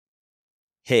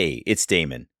Hey, it's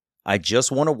Damon. I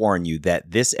just want to warn you that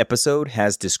this episode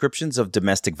has descriptions of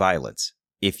domestic violence.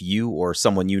 If you or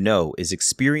someone you know is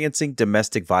experiencing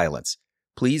domestic violence,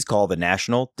 please call the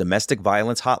National Domestic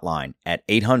Violence Hotline at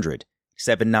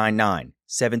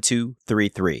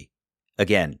 800-799-7233.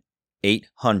 Again,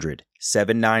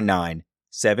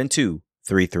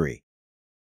 800-799-7233.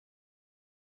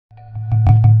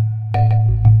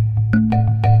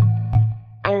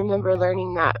 I remember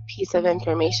learning that piece of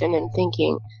information and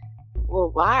thinking, well,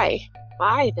 why?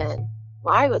 Why then?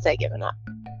 Why was I given up?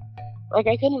 Like,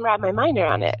 I couldn't wrap my mind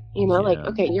around it. Like,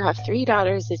 okay, you have 3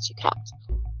 daughters that you kept.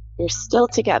 You're still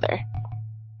together.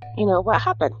 What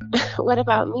happened? What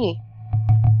about me?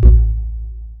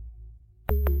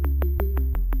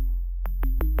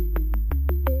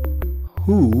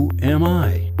 Who am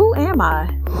I? Who am I?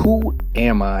 Who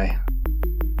am I?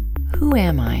 Who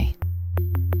am I?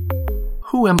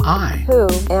 Who am I? Who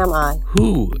am I?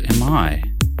 Who am I?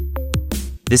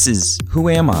 This is Who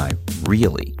Am I,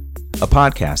 Really? A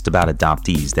podcast about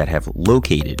adoptees that have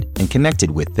located and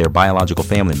connected with their biological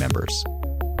family members.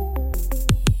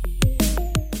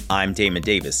 I'm Damon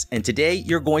Davis, and today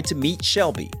you're going to meet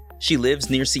Shelby. She lives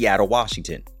near Seattle,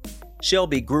 Washington.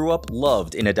 Shelby grew up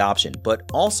loved in adoption,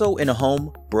 but also in a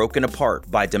home broken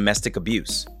apart by domestic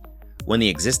abuse. When the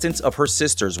existence of her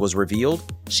sisters was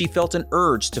revealed, she felt an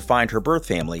urge to find her birth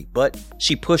family, but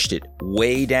she pushed it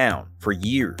way down for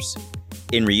years.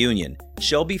 In reunion,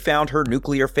 Shelby found her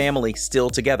nuclear family still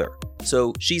together,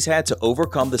 so she's had to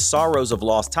overcome the sorrows of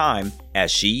lost time as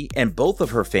she and both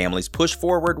of her families push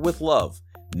forward with love,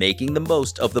 making the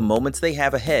most of the moments they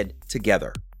have ahead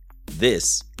together.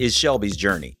 This is Shelby's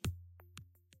journey.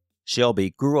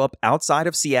 Shelby grew up outside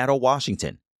of Seattle,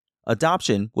 Washington.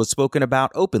 Adoption was spoken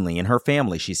about openly in her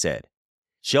family, she said.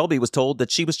 Shelby was told that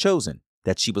she was chosen,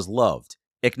 that she was loved,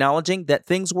 acknowledging that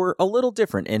things were a little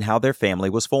different in how their family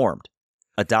was formed.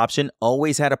 Adoption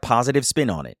always had a positive spin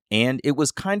on it, and it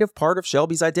was kind of part of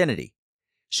Shelby's identity.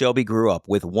 Shelby grew up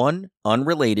with one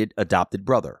unrelated adopted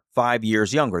brother, 5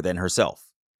 years younger than herself.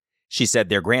 She said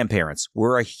their grandparents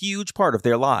were a huge part of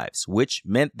their lives, which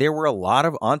meant there were a lot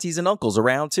of aunties and uncles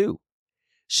around too.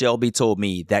 Shelby told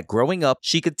me that growing up,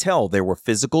 she could tell there were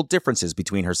physical differences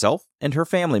between herself and her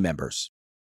family members.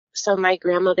 So my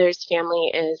grandmother's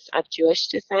family is of Jewish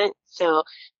descent. So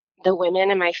the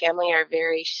women in my family are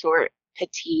very short,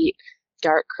 petite,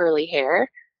 dark, curly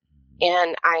hair.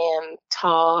 And I am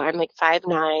tall. I'm like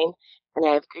 5'9", and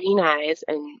I have green eyes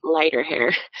and lighter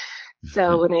hair.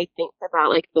 So when I think about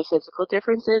like the physical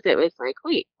differences, it was like,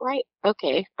 wait, right?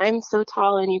 Okay, I'm so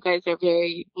tall and you guys are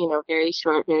very, very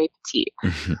short, very petite.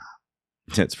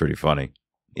 That's pretty funny.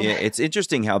 Yeah, it's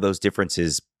interesting how those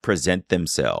differences present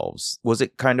themselves. Was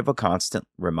it kind of a constant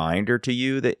reminder to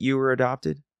you that you were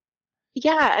adopted?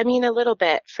 Yeah, I mean, a little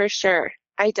bit, for sure.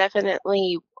 I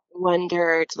definitely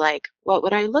wondered, like, what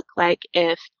would I look like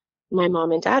if my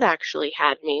mom and dad actually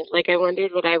had me? Like, I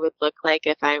wondered what I would look like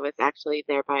if I was actually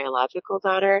their biological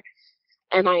daughter.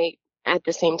 And I, at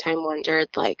the same time, wondered,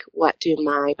 like, what do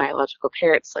my biological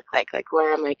parents look like? Like,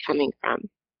 where am I coming from?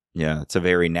 Yeah, it's a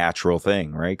very natural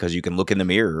thing, right? Because you can look in the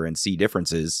mirror and see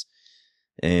differences.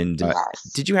 And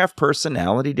Yes. Did you have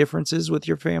personality differences with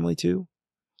your family too?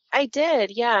 I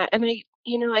did, yeah. And I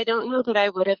don't know that I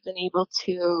would have been able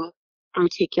to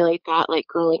articulate that like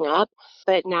growing up,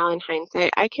 but now in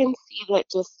hindsight, I can see that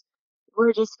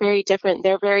we're just very different.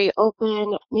 They're very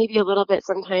open, maybe a little bit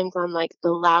sometimes on like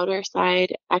the louder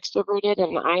side, extroverted,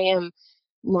 and I am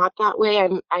not that way.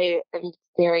 I am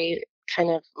very kind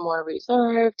of more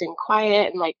reserved and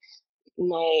quiet, and like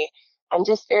I'm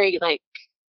just very like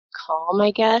calm,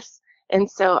 I guess. And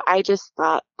so I just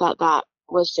thought that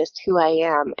was just who I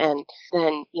am. And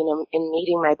then, in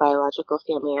meeting my biological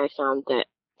family, I found that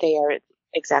they are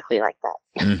exactly like that.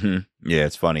 Mm-hmm. Yeah,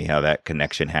 it's funny how that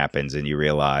connection happens and you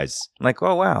realize, like,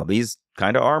 oh, wow, these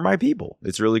kind of are my people.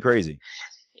 It's really crazy.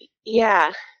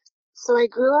 Yeah. So I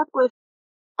grew up with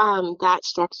that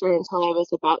structure until I was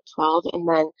about 12. And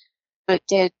then it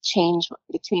did change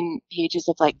between the ages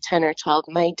of like 10 or 12.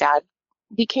 My dad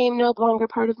became no longer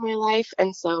part of my life.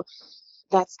 And so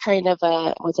that's kind of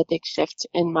was a big shift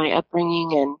in my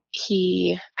upbringing. And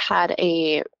he had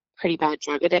a pretty bad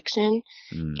drug addiction.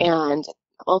 And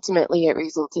ultimately it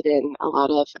resulted in a lot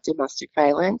of domestic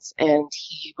violence. And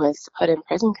he was put in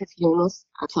prison because he almost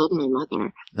killed my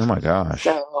mother. Oh my gosh.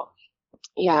 So,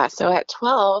 yeah. So at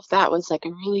 12, that was like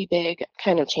a really big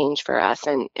kind of change for us.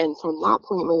 And from that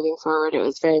point moving forward, it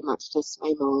was very much just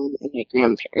my mom and my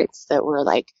grandparents that were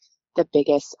like the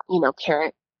biggest,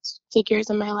 parent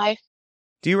figures in my life.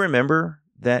 Do you remember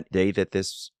that day that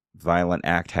this violent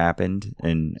act happened?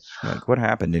 And like, what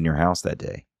happened in your house that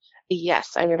day?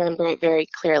 Yes, I remember it very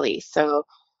clearly. So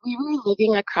we were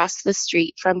living across the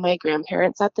street from my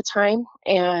grandparents at the time,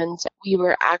 and we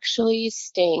were actually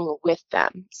staying with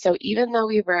them. So even though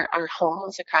our home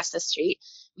was across the street,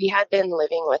 we had been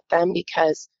living with them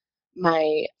because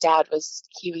my dad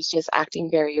he was just acting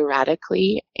very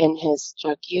erratically in his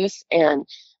drug use, and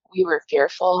we were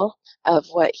fearful of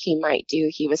what he might do.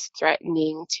 He was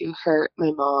threatening to hurt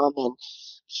my mom, and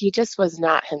he just was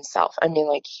not himself. I mean,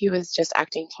 like, he was just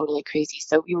acting totally crazy.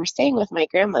 So we were staying with my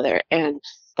grandmother, and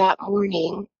that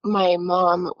morning, my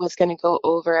mom was going to go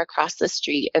over across the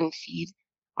street and feed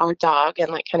our dog and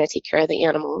like kind of take care of the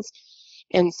animals.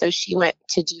 And so she went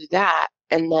to do that.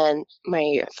 And then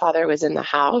my father was in the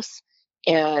house,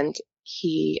 and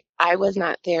I was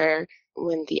not there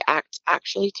when the act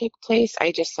actually took place.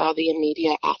 I just saw the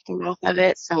immediate aftermath of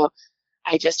it. So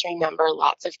I just remember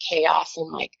lots of chaos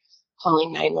and like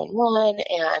calling 911.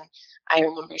 And I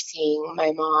remember seeing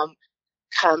my mom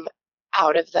come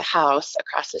out of the house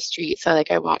across the street. So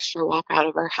like I watched her walk out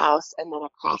of her house and then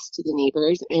across to the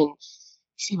neighbors, and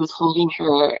she was holding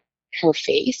her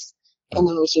face, and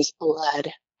there was just blood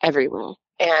everywhere.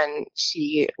 And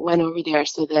she went over there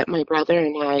so that my brother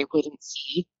and I wouldn't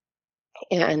see.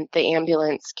 And the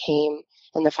ambulance came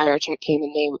and the fire truck came,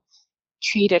 and they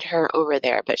treated her over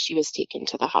there, but she was taken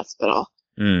to the hospital.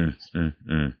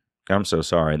 I'm so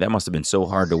sorry. That must have been so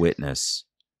hard to witness.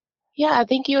 Yeah,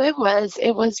 thank you. It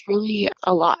was really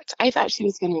a lot. I thought she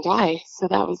was going to die. So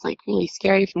that was like really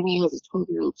scary for me as a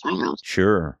 12-year-old child.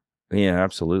 Sure. Yeah,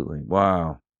 absolutely.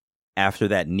 Wow. After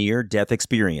that near-death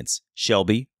experience,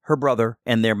 Shelby, her brother,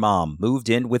 and their mom moved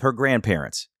in with her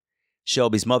grandparents.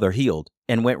 Shelby's mother healed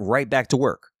and went right back to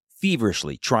work,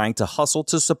 feverishly trying to hustle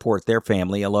to support their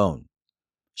family alone.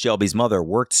 Shelby's mother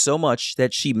worked so much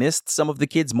that she missed some of the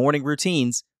kids' morning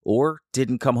routines or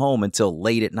didn't come home until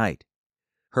late at night.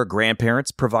 Her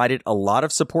grandparents provided a lot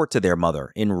of support to their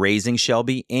mother in raising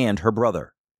Shelby and her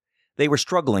brother. They were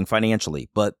struggling financially,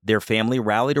 but their family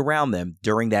rallied around them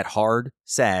during that hard,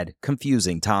 sad,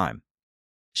 confusing time.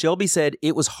 Shelby said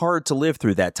it was hard to live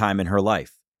through that time in her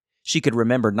life. She could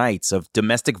remember nights of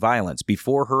domestic violence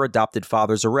before her adopted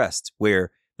father's arrest,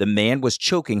 where the man was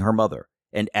choking her mother,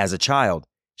 and as a child,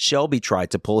 Shelby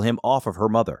tried to pull him off of her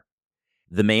mother.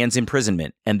 The man's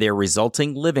imprisonment and their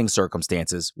resulting living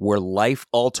circumstances were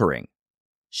life-altering.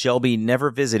 Shelby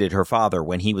never visited her father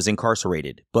when he was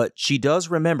incarcerated, but she does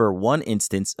remember one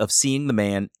instance of seeing the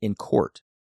man in court.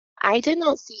 I did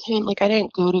not see him, like I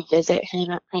didn't go to visit him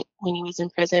when he was in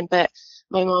prison, but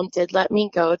my mom did let me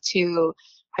go to,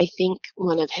 I think,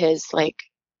 one of his like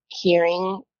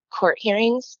court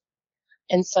hearings.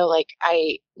 And so like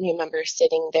I remember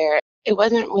sitting there. It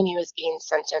wasn't when he was being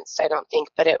sentenced, I don't think,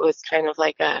 but it was kind of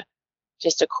like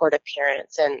just a court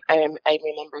appearance. And I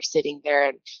remember sitting there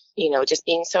and, just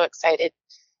being so excited,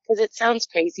 because it sounds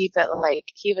crazy, but like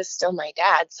he was still my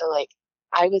dad. So like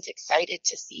I was excited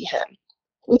to see him,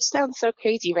 which sounds so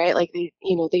crazy, right? Like they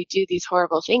do these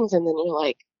horrible things, and then you're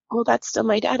like, well, that's still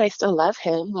my dad. I still love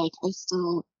him. Like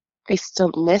I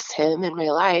still miss him in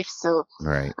my life. So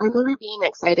right. I remember being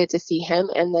excited to see him.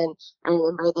 And then I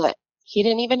remember that he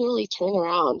didn't even really turn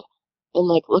around and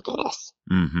like look at us.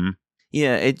 Mm-hmm.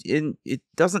 Yeah, it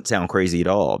doesn't sound crazy at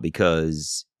all,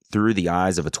 because through the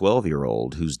eyes of a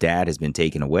 12-year-old whose dad has been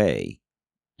taken away,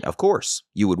 of course,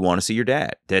 you would want to see your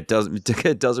dad. It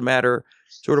doesn't matter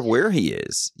sort of where he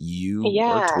is. You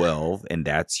are 12 and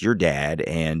that's your dad.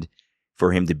 And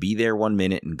for him to be there one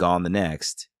minute and gone the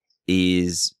next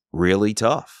is really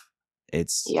tough. And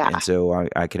so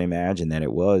I can imagine that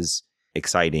it was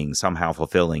exciting, somehow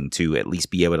fulfilling to at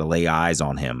least be able to lay eyes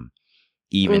on him,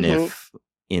 even if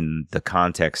in the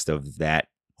context of that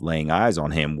laying eyes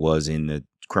on him was in the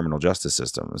criminal justice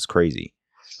system. It's crazy.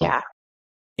 Yeah.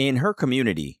 In her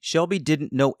community, Shelby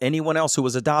didn't know anyone else who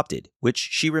was adopted, which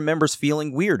she remembers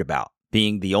feeling weird about,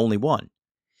 being the only one.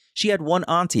 She had one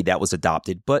auntie that was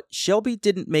adopted, but Shelby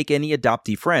didn't make any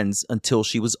adoptee friends until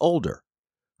she was older.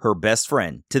 Her best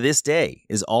friend, to this day,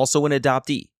 is also an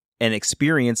adoptee, an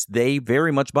experience they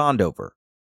very much bond over.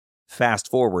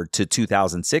 Fast forward to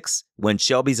 2006, when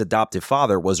Shelby's adoptive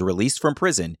father was released from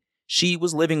prison, she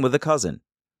was living with a cousin.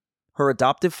 Her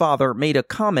adoptive father made a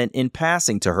comment in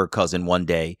passing to her cousin one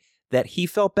day that he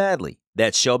felt badly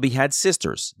that Shelby had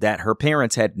sisters that her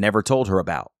parents had never told her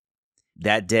about.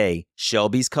 That day,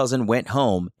 Shelby's cousin went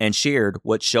home and shared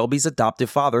what Shelby's adoptive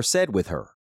father said with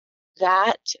her.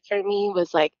 That, for me,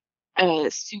 was like a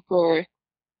super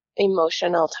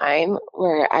emotional time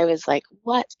where I was like,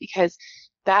 what? Because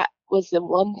that was the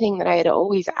one thing that I had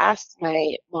always asked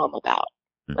my mom about.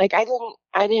 Like I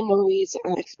didn't always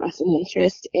express an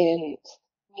interest in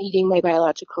meeting my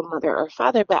biological mother or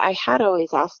father, but I had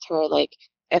always asked her, like,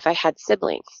 if I had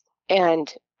siblings.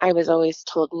 And I was always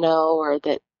told no, or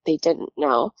that they didn't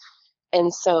know.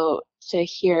 And so to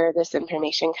hear this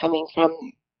information coming from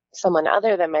someone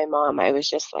other than my mom, I was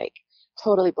just like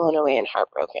totally blown away and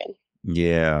heartbroken.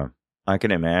 Yeah, I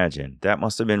can imagine. That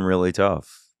must have been really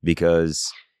tough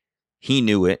because he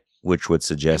knew it, which would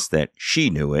suggest that she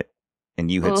knew it, and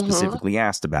you had specifically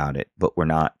asked about it, but were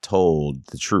not told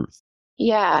the truth.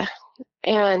 Yeah.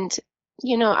 And,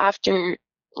 after,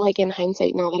 like in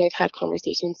hindsight, now that I've had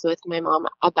conversations with my mom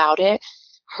about it,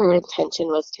 her intention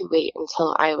was to wait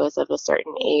until I was of a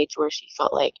certain age where she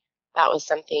felt like that was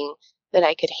something that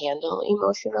I could handle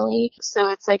emotionally. So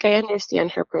it's like I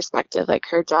understand her perspective. Like,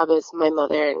 her job is my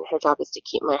mother and her job is to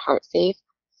keep my heart safe.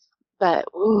 But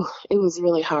it was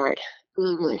really hard.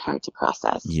 Really, really hard to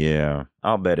process. Yeah,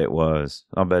 I'll bet it was.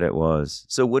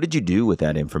 So what did you do with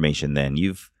that information then?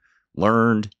 You've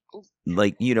learned,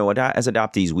 like, as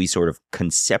adoptees, we sort of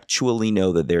conceptually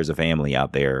know that there's a family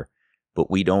out there,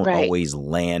 but we don't always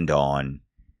land on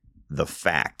the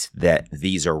fact that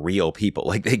these are real people.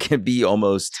 Like, they can be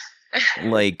almost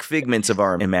like figments of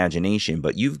our imagination,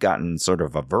 but you've gotten sort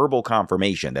of a verbal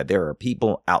confirmation that there are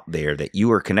people out there that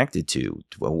you are connected to.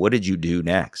 Well, what did you do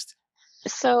next?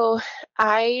 So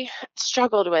I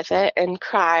struggled with it and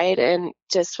cried and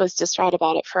just was distraught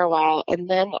about it for a while. And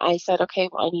then I said, okay,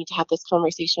 well, I need to have this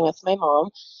conversation with my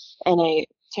mom. And I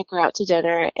took her out to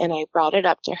dinner and I brought it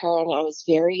up to her, and I was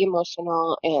very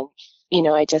emotional. And,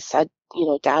 I just said,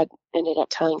 Dad ended up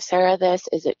telling Sarah this.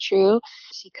 Is it true?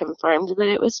 She confirmed that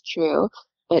it was true,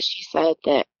 but she said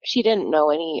that she didn't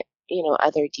know any,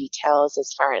 other details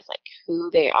as far as like who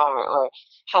they are or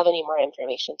have any more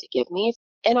information to give me.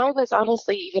 And I was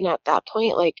honestly, even at that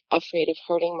point, like afraid of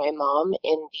hurting my mom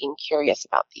in being curious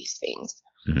about these things.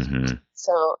 Mm-hmm.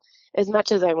 So as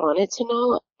much as I wanted to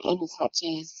know and as much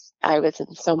as I was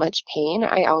in so much pain,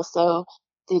 I also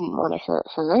didn't want to hurt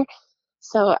her.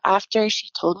 So after she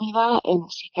told me that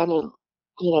and she kind of,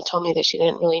 told me that she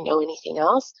didn't really know anything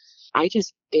else, I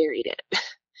just buried it.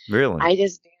 Really? I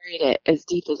just buried it as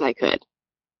deep as I could.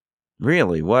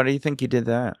 Really? Why do you think you did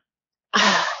that?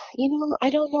 I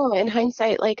don't know. In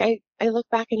hindsight, like I look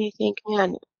back and I think,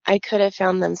 man, I could have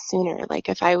found them sooner. Like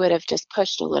if I would have just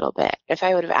pushed a little bit, if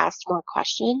I would have asked more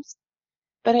questions.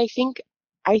 But I think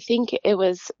it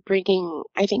was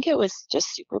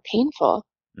just super painful.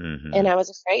 Mm-hmm. And I was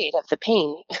afraid of the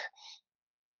pain.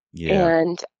 Yeah.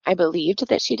 And I believed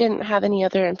that she didn't have any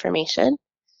other information.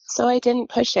 So I didn't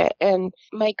push it. And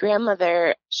my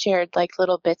grandmother shared like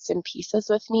little bits and pieces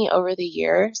with me over the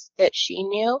years that she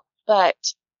knew. But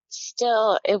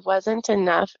still, it wasn't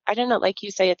enough. I don't know, like you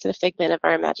say, it's a figment of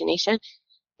our imagination.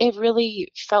 It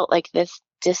really felt like this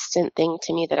distant thing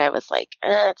to me that I was like,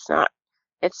 it's not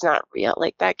real.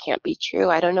 Like, that can't be true.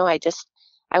 I don't know. I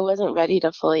wasn't ready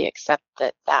to fully accept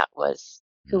that was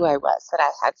who I was, that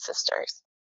I had sisters.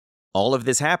 All of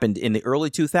this happened in the early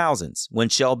 2000s when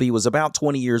Shelby was about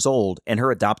 20 years old and her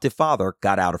adoptive father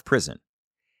got out of prison.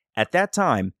 At that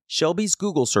time, Shelby's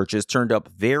Google searches turned up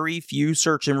very few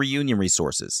search and reunion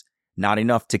resources, not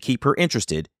enough to keep her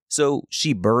interested, so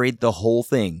she buried the whole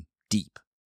thing deep.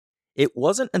 It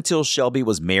wasn't until Shelby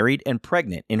was married and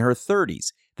pregnant in her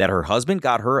 30s that her husband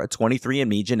got her a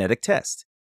 23andMe genetic test.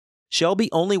 Shelby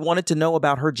only wanted to know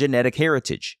about her genetic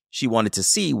heritage. She wanted to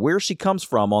see where she comes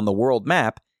from on the world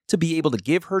map to be able to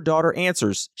give her daughter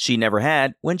answers she never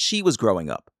had when she was growing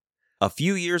up. A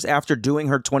few years after doing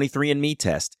her 23andMe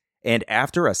test, and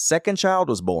after a second child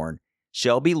was born,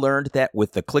 Shelby learned that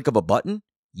with the click of a button,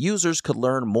 users could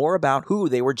learn more about who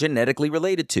they were genetically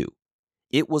related to.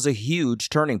 It was a huge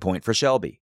turning point for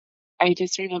Shelby. I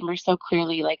just remember so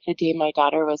clearly, like the day my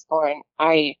daughter was born,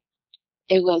 it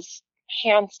was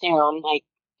hands down like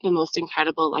the most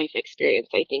incredible life experience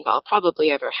I think I'll probably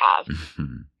ever have.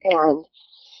 And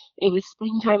it was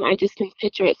springtime. I just can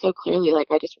picture it so clearly. Like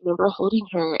I just remember holding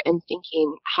her and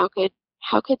thinking, how could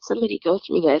somebody go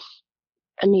through this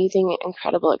amazing,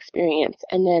 incredible experience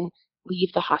and then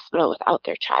leave the hospital without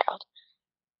their child?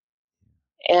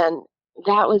 And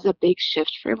that was a big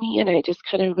shift for me. And I just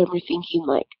kind of remember thinking,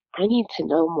 like, I need to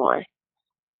know more.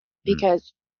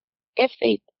 Because if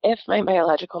my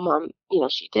biological mom,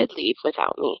 she did leave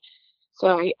without me.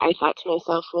 So I thought to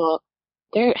myself, well,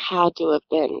 there had to have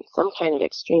been some kind of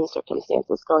extreme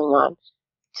circumstances going on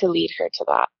to lead her to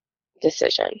that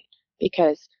decision.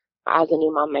 Because as a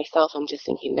new mom myself, I'm just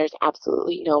thinking there's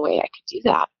absolutely no way I could do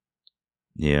that.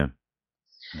 Yeah.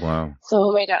 Wow.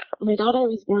 So my daughter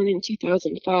was born in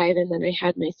 2005, and then I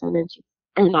had my son in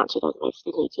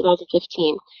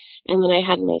 2015, and then I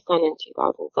had my son in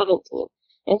 2017.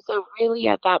 And so really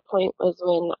at that point was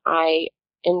when I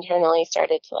internally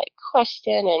started to like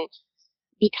question and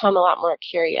become a lot more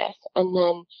curious. And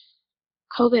then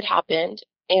COVID happened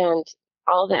and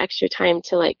all the extra time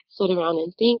to like sit around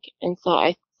and think. And so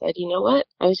I said, you know what?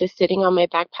 I was just sitting on my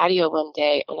back patio one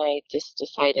day and I just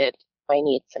decided I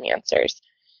need some answers.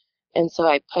 And so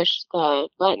I pushed the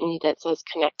button that says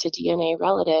connect to DNA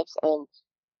relatives, and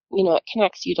it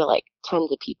connects you to like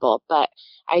tons of people. But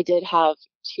I did have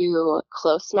two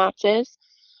close matches,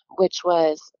 which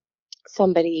was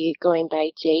somebody going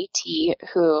by JT,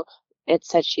 who it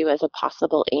said she was a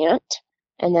possible aunt.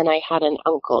 And then I had an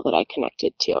uncle that I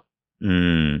connected to.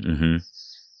 Mm-hmm.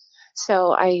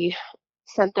 So I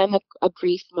sent them a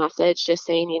brief message just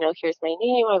saying, here's my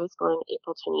name. I was born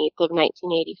April 28th of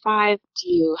 1985. Do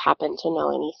you happen to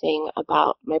know anything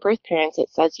about my birth parents? It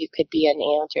says you could be an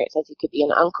aunt or it says you could be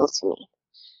an uncle to me.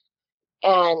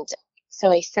 And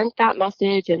so I sent that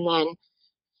message and then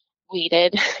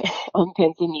waited on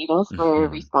pins and needles for a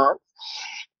response.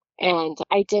 And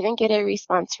I didn't get a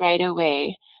response right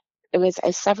away. It was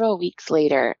several weeks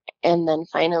later. And then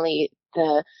finally,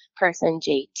 the person,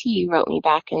 JT, wrote me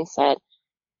back and said,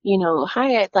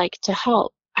 hi, I'd like to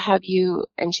help.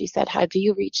 And she said, have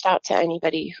you reached out to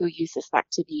anybody who you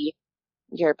suspect to be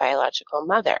your biological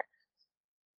mother?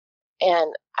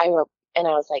 And I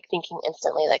was like thinking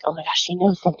instantly, like, oh my gosh, she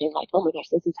knows something, like, oh my gosh,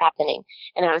 this is happening.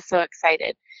 And I was so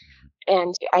excited.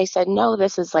 And I said, no,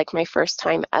 this is like my first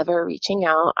time ever reaching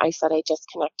out. I said, I just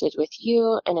connected with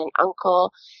you and an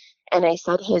uncle, and I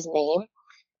said his name.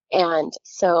 And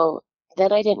so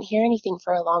then I didn't hear anything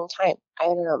for a long time. I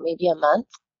don't know, maybe a month.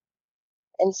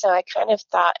 And so I kind of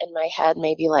thought in my head,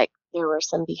 maybe like there were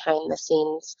some behind the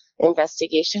scenes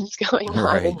investigations going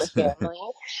on in the family.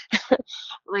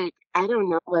 Like, I don't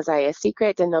know, was I a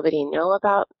secret? Did nobody know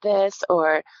about this?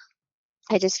 Or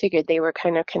I just figured they were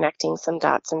kind of connecting some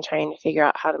dots and trying to figure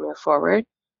out how to move forward.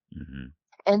 Mm-hmm.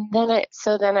 And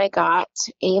then I got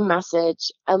a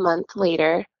message a month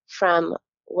later from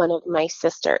one of my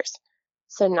sisters.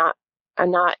 So not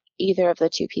either of the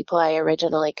two people I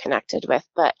originally connected with,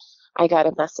 but I got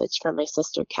a message from my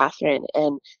sister, Catherine,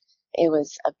 and it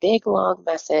was a big, long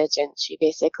message. And she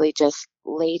basically just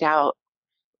laid out,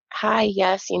 hi,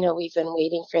 yes, we've been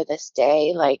waiting for this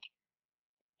day. Like,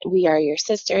 we are your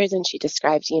sisters. And she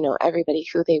described, everybody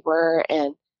who they were,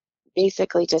 and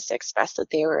basically just expressed that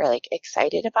they were like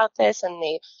excited about this and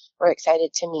they were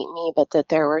excited to meet me, but that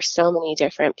there were so many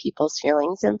different people's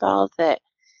feelings involved that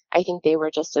I think they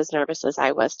were just as nervous as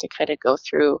I was to kind of go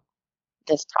through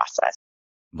this process.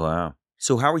 Wow.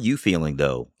 So how are you feeling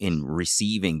though in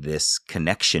receiving this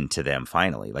connection to them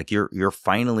finally? Like you're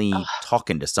finally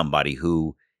talking to somebody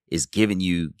who is giving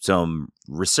you some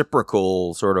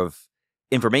reciprocal sort of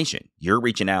information. You're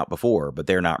reaching out before, but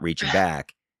they're not reaching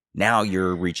back. Now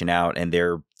you're reaching out and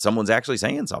someone's actually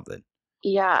saying something.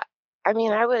 Yeah. I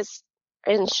mean, I was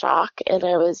in shock and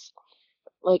I was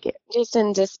like just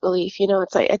in disbelief.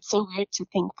 It's like, it's so weird to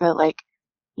think that like,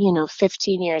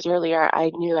 15 years earlier, I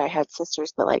knew I had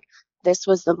sisters, but like this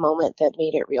was the moment that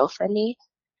made it real for me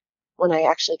when I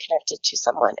actually connected to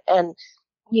someone. And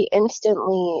we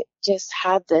instantly just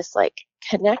had this like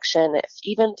connection,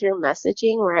 even through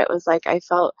messaging, where it was like I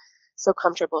felt so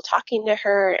comfortable talking to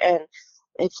her, and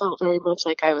it felt very much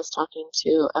like I was talking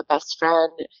to a best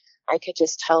friend. I could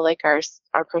just tell like our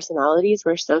personalities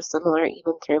were so similar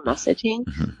even through messaging.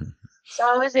 So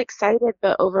I was excited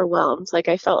but overwhelmed. Like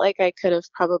I felt like I could have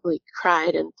probably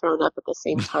cried and thrown up at the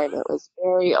same time. It was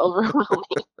very overwhelming.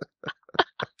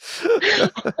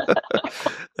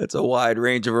 That's a wide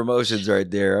range of emotions right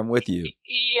there. I'm with you.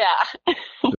 Yeah.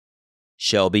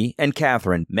 Shelby and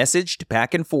Catherine messaged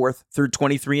back and forth through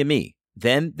 23andMe.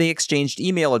 Then they exchanged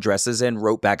email addresses and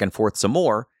wrote back and forth some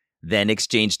more, then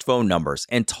exchanged phone numbers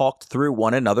and talked through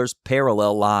one another's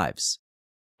parallel lives.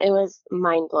 It was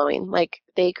mind-blowing. Like,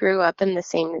 they grew up in the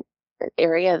same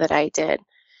area that I did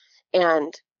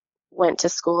and went to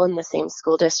school in the same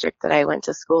school district that I went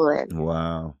to school in.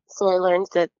 Wow. So I learned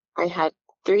that I had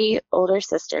 3 older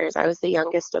sisters. I was the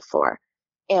youngest of 4.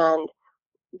 And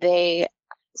we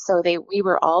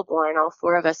were all born, all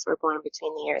 4 of us were born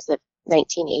between the years of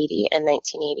 1980 and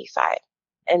 1985.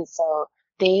 And so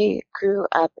they grew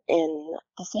up in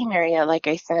the same area, like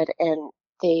I said, and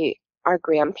our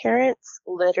grandparents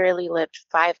literally lived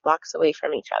 5 blocks away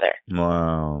from each other.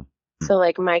 Wow. So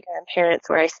like my grandparents,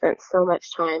 where I spent so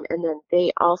much time, and then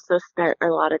they also spent a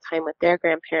lot of time with their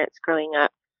grandparents growing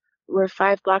up, were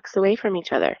 5 blocks away from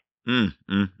each other.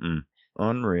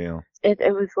 Unreal.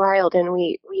 It was wild. And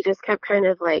we just kept kind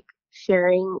of like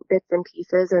sharing bits and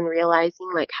pieces and realizing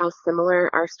like how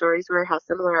similar our stories were, how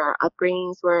similar our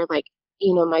upbringings were. Like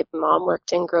my mom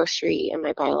worked in grocery and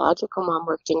my biological mom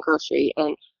worked in grocery,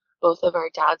 and both of our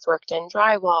dads worked in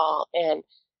drywall. And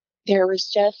there was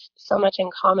just so much in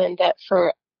common that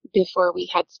before we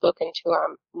had spoken to our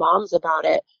moms about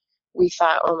it, we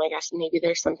thought, oh my gosh, maybe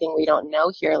there's something we don't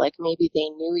know here. Like maybe they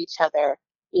knew each other.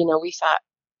 We thought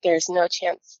there's no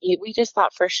chance. We just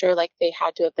thought for sure like they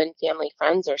had to have been family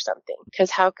friends or something.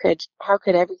 Because how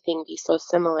could everything be so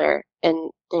similar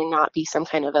and there not be some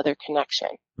kind of other connection?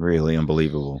 Really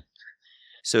unbelievable.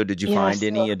 So did you find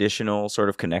any additional sort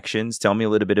of connections? Tell me a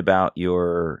little bit about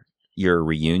your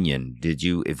reunion. Did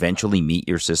you eventually meet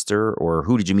your sister, or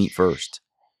who did you meet first?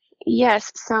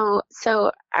 Yes.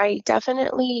 So I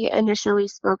definitely initially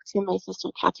spoke to my sister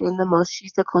Catherine the most.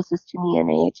 She's the closest to me in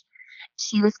age.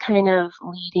 She was kind of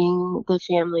leading the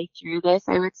family through this,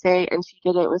 I would say, and she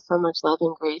did it with so much love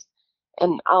and grace.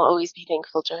 And I'll always be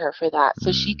thankful to her for that.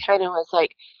 So she kind of was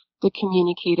like the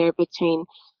communicator between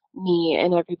me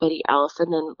and everybody else.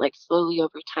 And then like slowly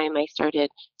over time, I started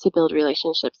to build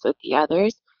relationships with the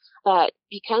others. But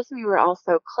because we were all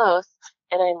so close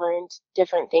and I learned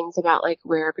different things about like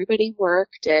where everybody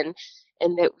worked and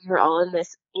that we were all in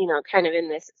this, kind of in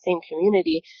this same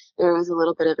community, there was a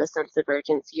little bit of a sense of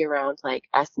urgency around like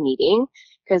us meeting,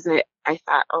 because I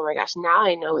thought, oh my gosh, now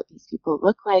I know what these people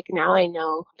look like. Now I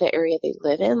know the area they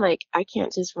live in. Like I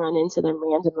can't just run into them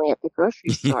randomly at the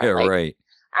grocery store. Yeah, like, right.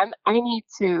 I need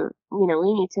to, we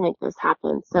need to make this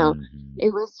happen. So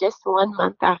it was just 1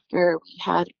 month after we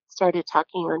had started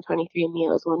talking on 23andMe. It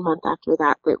was 1 month after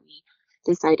that we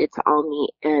decided to all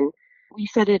meet, and we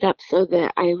set it up so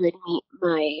that I would meet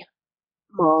my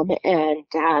mom and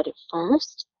dad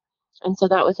first. And so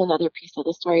that was another piece of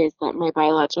the story, is that my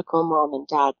biological mom and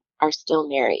dad are still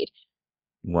married.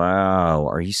 Wow.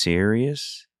 Are you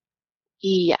serious?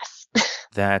 Yes.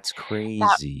 That's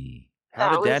crazy.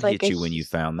 How did that hit you when you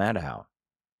found that out?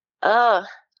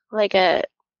 Like a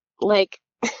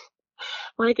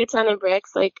ton of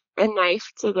bricks, like a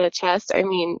knife to the chest. I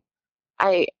mean,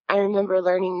 I remember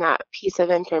learning that piece of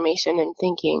information and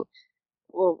thinking,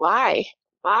 well, why?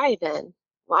 Why then?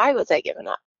 Why was I given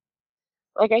up?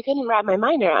 Like I couldn't wrap my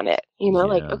mind around it.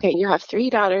 Like, okay, you have 3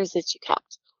 daughters that you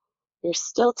kept. You're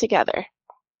still together.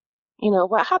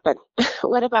 What happened?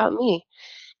 What about me?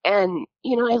 And,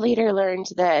 I later learned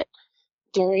that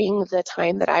during the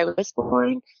time that I was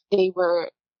born, they were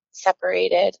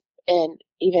separated, and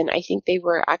even I think they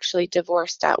were actually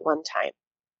divorced at one time,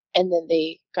 and then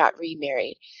they got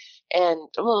remarried. And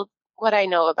well, what I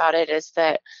know about it is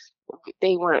that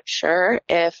they weren't sure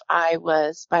if I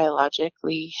was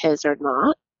biologically his or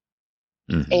not.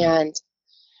 Mm-hmm. And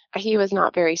he was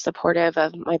not very supportive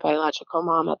of my biological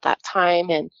mom at that time.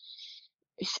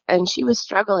 And she was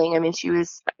struggling. I mean,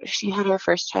 she had her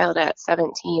first child at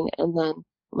 17 and then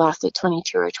lost at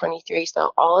 22 or 23.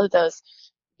 So all of those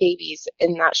babies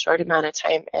in that short amount of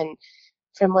time. And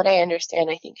from what I understand,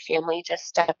 I think family just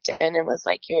stepped in and was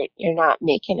like, you're not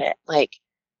making it. Like,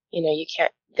 you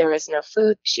can't, there was no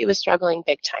food. She was struggling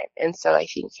big time. And so I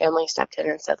think family stepped in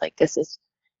and said, like, this is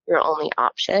your only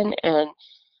option.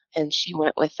 And she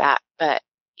went with that. But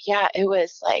yeah, it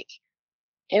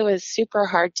was super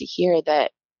hard to hear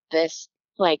that this,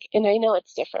 like, and I know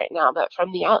it's different now, but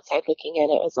from the outside looking in,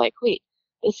 it was like, wait,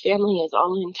 this family is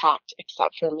all intact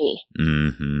except for me.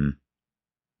 Mm-hmm.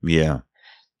 Yeah.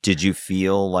 Did you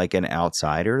feel like an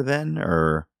outsider then,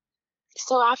 or?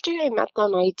 So after I met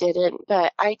them, I didn't,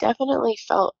 but I definitely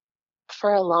felt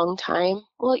for a long time,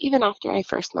 well, even after I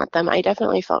first met them, I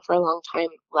definitely felt for a long time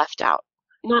left out.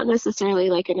 Not necessarily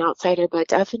like an outsider, but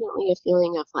definitely a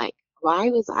feeling of like, why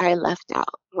was I left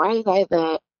out? Why was I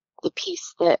the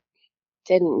piece that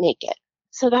didn't make it?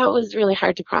 So that was really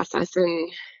hard to process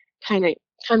and kind of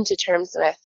come to terms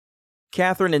with.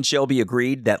 Catherine and Shelby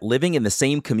agreed that living in the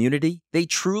same community, they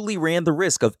truly ran the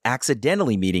risk of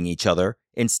accidentally meeting each other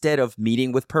instead of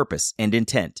meeting with purpose and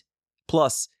intent.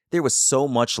 Plus, there was so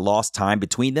much lost time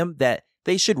between them that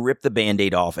they should rip the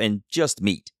Band-Aid off and just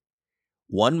meet.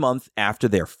 1 month after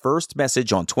their first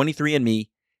message on 23andMe,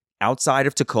 outside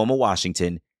of Tacoma,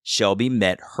 Washington, Shelby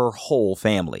met her whole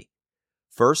family.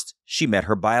 First, she met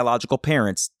her biological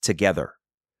parents together.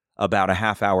 About a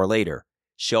half hour later,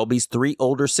 Shelby's 3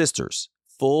 older sisters,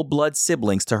 full-blood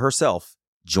siblings to herself,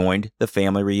 joined the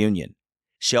family reunion.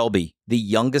 Shelby, the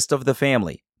youngest of the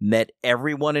family, met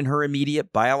everyone in her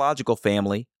immediate biological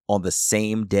family on the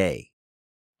same day.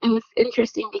 It was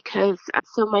interesting because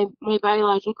so my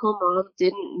biological mom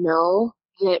didn't know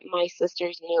that my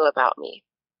sisters knew about me,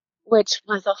 which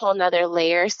was a whole nother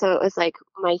layer. So it was like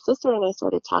my sister and I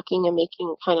started talking and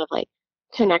making kind of like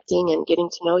connecting and getting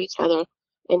to know each other.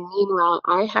 And meanwhile,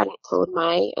 I hadn't told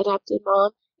my adopted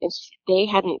mom, and they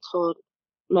hadn't told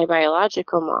my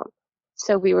biological mom.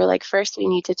 So we were like, first we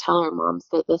need to tell our moms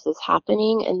that this is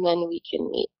happening, and then we can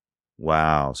meet.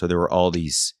 Wow. So there were all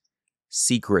these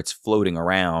secrets floating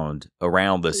around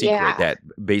the secret Yeah. that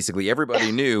basically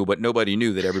everybody knew, but nobody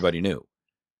knew that everybody knew.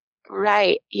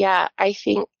 Right. Yeah. I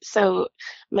think so.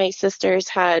 My sisters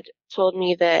had told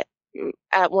me that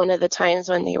at one of the times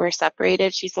when they were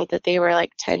separated, she said that they were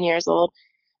like 10 years old.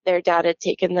 Their dad had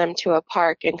taken them to a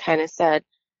park and kind of said,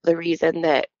 the reason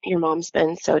that your mom's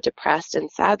been so depressed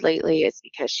and sad lately is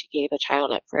because she gave a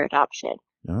child up for adoption.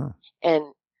 Oh. And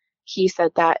he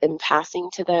said that in passing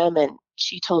to them. And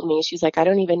she told me, she's like, I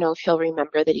don't even know if he'll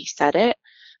remember that he said it,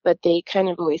 but they kind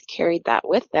of always carried that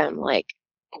with them. Like,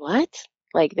 what?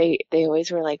 Like they always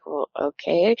were like, well,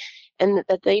 okay. And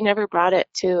that they never brought it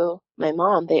to my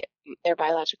mom, their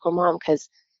biological mom, because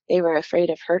they were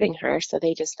afraid of hurting her. So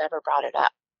they just never brought it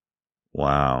up.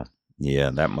 Wow.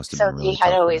 Yeah, that must have So been really they had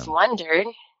tough for always them. wondered,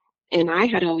 and I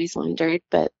had always wondered,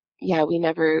 but yeah,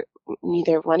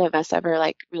 neither one of us ever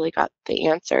like really got the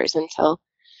answers until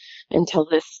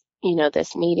this,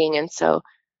 this meeting. And so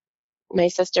my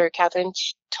sister Catherine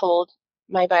told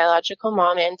my biological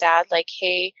mom and dad, like,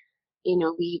 hey,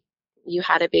 you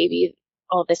had a baby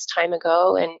all this time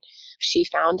ago, and she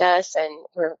found us, and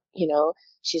we're,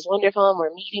 she's wonderful, and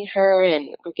we're meeting her, and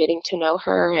we're getting to know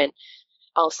her, and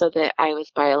also that I was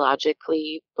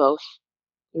biologically both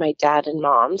my dad and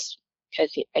mom's, because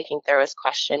I think there was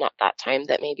question at that time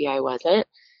that maybe I wasn't.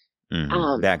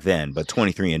 Back then, but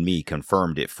 23andMe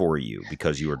confirmed it for you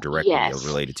because you were directly Yes.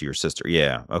 related to your sister.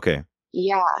 Yeah. Okay.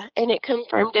 Yeah, and it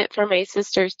confirmed it for my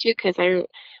sisters too, because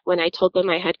when I told them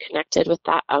I had connected with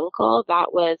that uncle,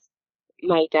 that was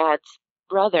my dad's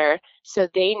brother. So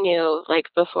they knew, like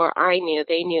before I knew,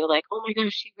 they knew, like, oh my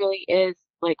gosh, she really is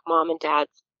like mom and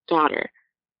dad's daughter.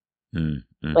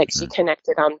 Like she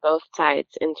connected on both sides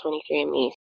in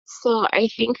 23andMe. So I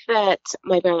think that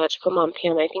my biological mom,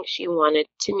 Pam, I think she wanted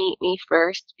to meet me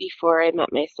first before I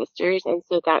met my sisters. And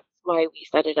so that's why we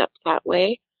set it up that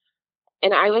way.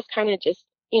 And I was kind of just,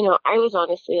 I was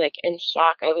honestly like in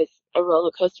shock. I was a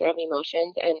roller coaster of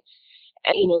emotions. And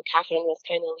Catherine was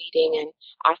kind of leading and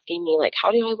asking me, like,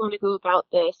 how do I want to go about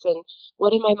this? And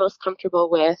what am I most comfortable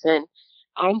with? And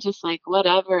I'm just like,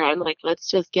 whatever. I'm like, let's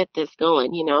just get this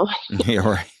going, Yeah,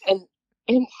 right.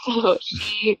 And so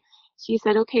she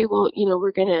said, okay, well,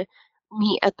 we're going to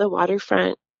meet at the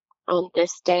waterfront on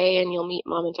this day, and you'll meet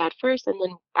mom and dad first. And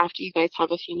then after you guys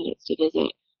have a few minutes to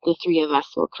visit, the three of us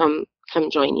will come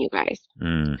join you guys.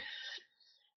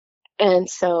 And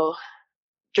so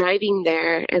driving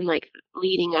there and like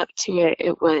leading up to it,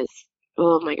 it was,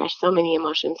 oh my gosh, so many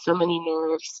emotions, so many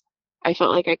nerves. I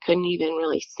felt like I couldn't even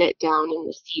really sit down in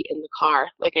the seat in the car.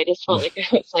 Like I just felt like I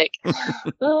was like,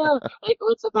 oh, like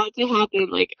what's about to happen?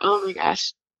 Like, oh my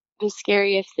gosh, the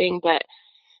scariest thing, but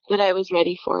I was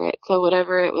ready for it. So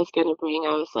whatever it was going to bring,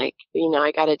 I was like,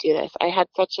 I got to do this. I had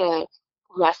such a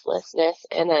restlessness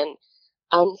and an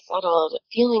unsettled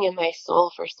feeling in my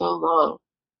soul for so long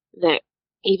that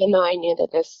even though I knew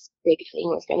that this big thing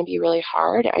was going to be really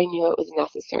hard, I knew it was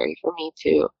necessary for me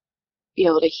to be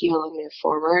able to heal and move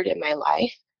forward in my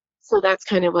life. So that's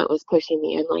kind of what was pushing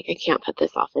me. I'm like, I can't put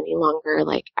this off any longer.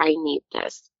 Like, I need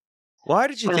this. Why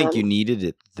did you think you needed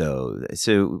it, though?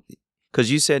 So,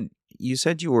 because you said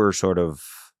you were sort of,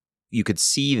 you could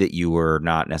see that you were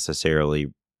not necessarily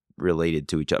related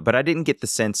to each other, but I didn't get the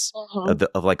sense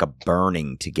of like a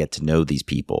burning to get to know these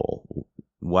people.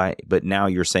 Why? But now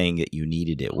you're saying that you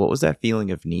needed it. What was that feeling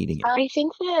of needing it? I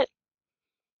think that,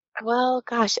 well,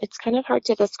 gosh, it's kind of hard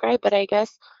to describe, but I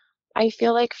guess I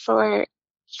feel like for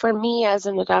me as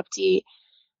an adoptee,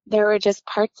 there were just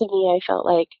parts of me I felt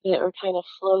like that were kind of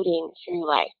floating through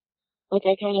life. Like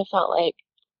I kind of felt like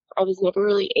I was never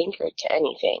really anchored to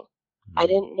anything. I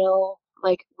didn't know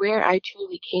like where I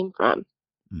truly came from.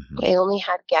 I only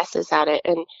had guesses at it.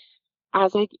 And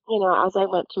as I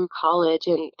went through college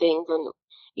and things, and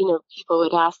people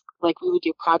would ask, like, we would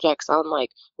do projects on like,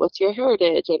 what's your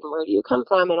heritage and where do you come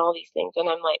from and all these things. And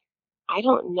I'm like, I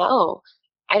don't know.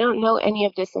 I don't know any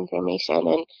of this information.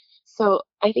 And so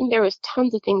I think there was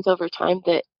tons of things over time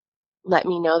that let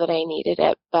me know that I needed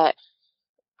it. But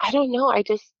I don't know.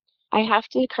 I have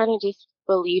to kind of just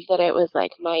believe that it was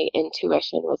like my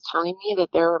intuition was telling me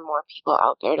that there were more people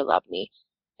out there to love me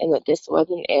and that this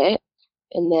wasn't it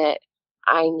and that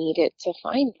I needed to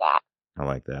find that. I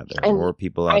like that. There are more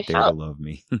people out there to love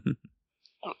me.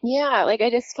 Yeah, like I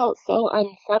just felt so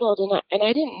unsettled, and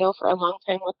I didn't know for a long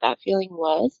time what that feeling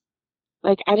was.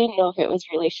 Like I didn't know if it was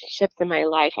relationships in my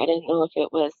life. I didn't know if it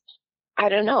was, I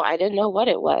don't know. I didn't know what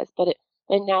it was, but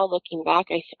now looking back,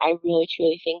 I really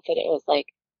truly think that it was like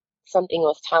something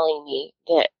was telling me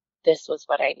that this was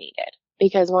what I needed.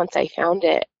 Because once I found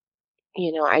it,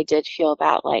 I did feel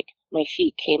that like my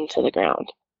feet came to the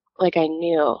ground. Like I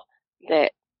knew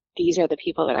that these are the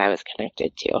people that I was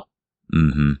connected to.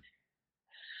 Mm-hmm.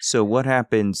 So what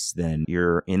happens then?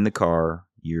 You're in the car,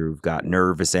 you've got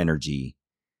nervous energy.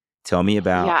 Tell me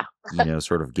about,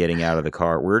 sort of getting out of the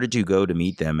car. Where did you go to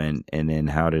meet them and then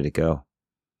how did it go?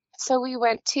 So we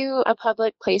went to a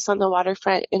public place on the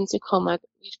waterfront in Tacoma.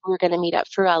 We were going to meet at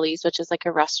Ferrelli's, which is like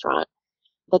a restaurant.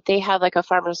 But they have like a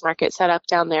farmer's market set up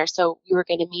down there. So we were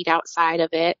going to meet outside of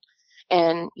it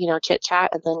and, chit chat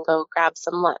and then go grab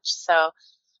some lunch. So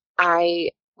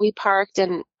we parked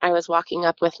and I was walking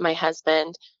up with my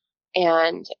husband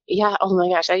and oh my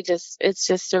gosh, it's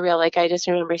just surreal. Like I just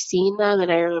remember seeing them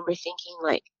and I remember thinking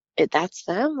like, that's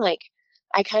them. Like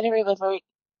I kind of remember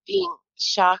being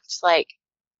shocked. Like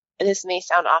this may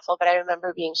sound awful, but I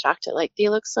remember being shocked at like, they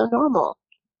look so normal.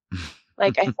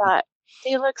 Like I thought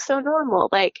they look so normal.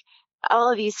 Like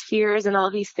all of these fears and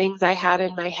all these things I had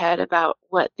in my head about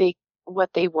what they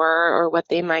were or what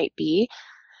they might be.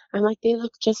 I'm like, they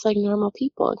look just like normal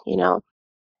people,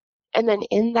 And then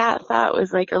in that thought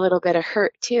was like a little bit of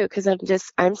hurt too, because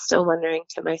I'm still wondering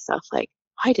to myself, like,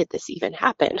 why did this even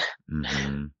happen?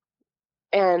 Mm-hmm.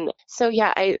 And so,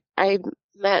 I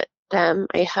met them.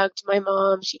 I hugged my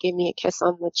mom. She gave me a kiss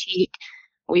on the cheek.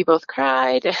 We both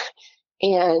cried.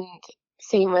 And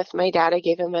same with my dad. I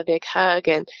gave him a big hug.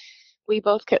 And we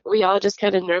all just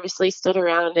kind of nervously stood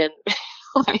around and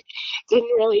like,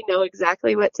 didn't really know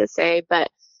exactly what to say, but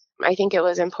I think it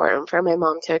was important for my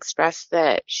mom to express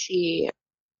that she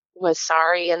was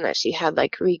sorry and that she had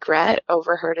like regret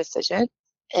over her decision.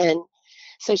 And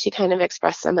so she kind of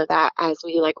expressed some of that as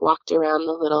we like walked around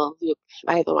the little loop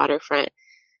by the waterfront.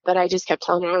 But I just kept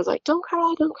telling her, I was like, don't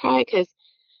cry, because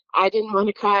I didn't want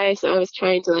to cry. So I was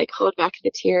trying to like hold back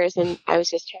the tears and I was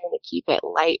just trying to keep it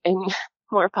light and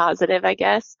more positive, I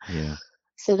guess. Yeah.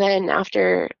 So then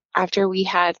after we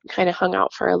had kind of hung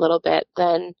out for a little bit,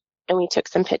 and we took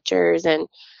some pictures and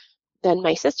then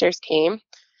my sisters came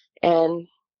and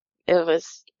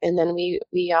then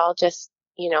we all just,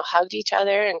 hugged each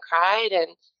other and cried and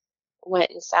went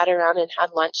and sat around and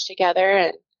had lunch together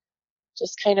and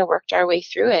just kind of worked our way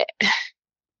through it.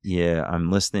 Yeah,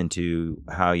 I'm listening to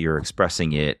how you're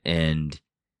expressing it, and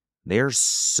there's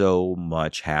so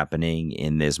much happening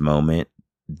in this moment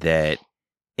that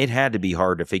it had to be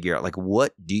hard to figure out, like,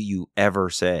 what do you ever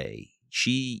say?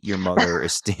 Your mother,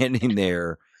 is standing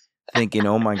there thinking,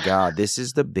 oh my God, this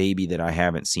is the baby that I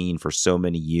haven't seen for so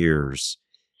many years.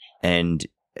 And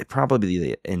probably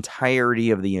the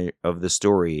entirety of the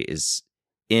story is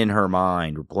in her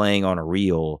mind, playing on a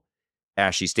reel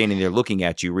as she's standing there looking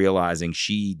at you, realizing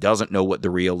she doesn't know what the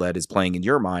reel that is playing in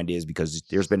your mind is, because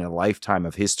there's been a lifetime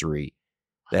of history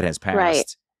that has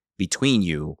passed between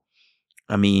you.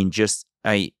 I mean,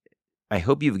 I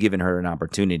hope you've given her an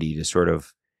opportunity to sort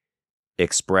of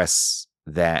express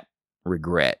that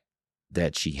regret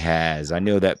that she has. I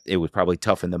know that it was probably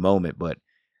tough in the moment, but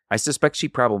I suspect she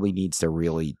probably needs to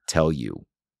really tell you.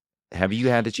 Have you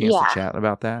had a chance to chat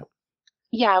about that?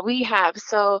 Yeah, we have.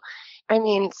 So, I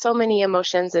mean, so many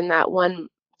emotions in that one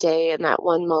day and that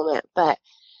one moment, but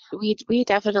we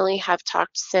definitely have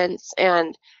talked since,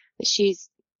 and she's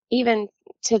even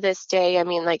to this day, I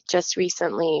mean, like just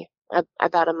recently,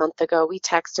 about a month ago, we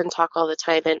text and talk all the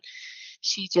time, and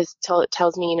she just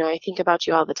tells me, I think about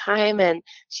you all the time, and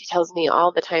she tells me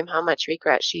all the time how much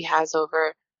regret she has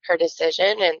over her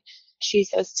decision, and she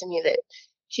says to me that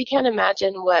she can't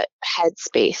imagine what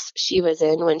headspace she was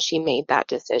in when she made that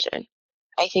decision.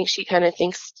 I think she kind of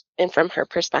thinks, and from her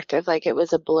perspective, like it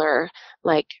was a blur,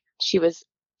 like she was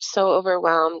so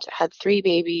overwhelmed, had 3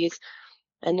 babies,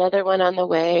 another one on the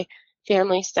way,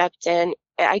 family stepped in.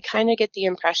 I kind of get the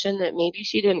impression that maybe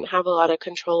she didn't have a lot of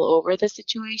control over the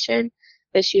situation,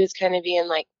 that she was kind of being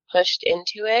like pushed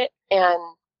into it. And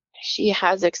she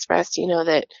has expressed,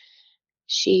 that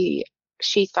she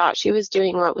thought she was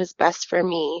doing what was best for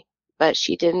me, but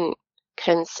she didn't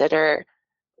consider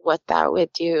what that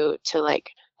would do to like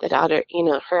the daughter,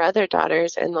 her other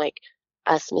daughters, and like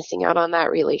us missing out on that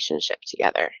relationship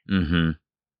together. Mm-hmm.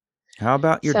 How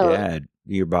about your dad,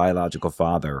 your biological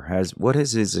father? What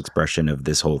has his expression of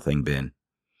this whole thing been?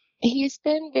 He's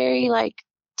been very like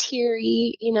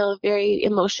teary, very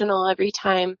emotional every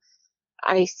time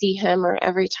I see him or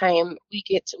every time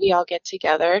we all get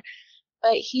together.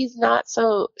 But he's not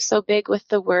so big with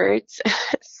the words.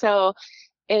 So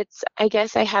I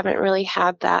guess I haven't really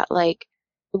had that, like,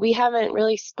 we haven't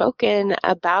really spoken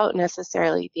about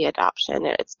necessarily the adoption.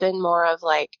 It's been more of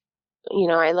like,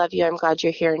 I love you, I'm glad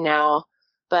you're here now.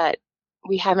 But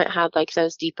we haven't had like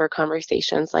those deeper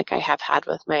conversations like I have had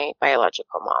with my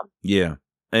biological mom. Yeah.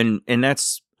 And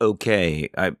that's okay.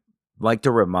 I like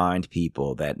to remind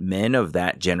people that men of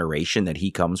that generation that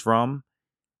he comes from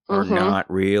are not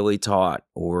really taught,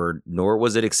 or nor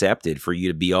was it accepted for you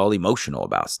to be all emotional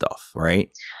about stuff, right?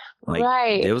 Like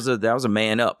Right. that was a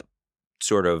man up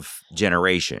sort of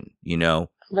generation, you know.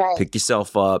 Right. Pick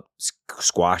yourself up,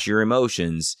 squash your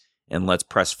emotions, and let's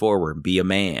press forward and be a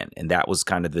man. And that was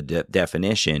kind of the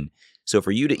definition. So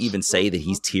for you to even say that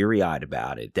he's teary-eyed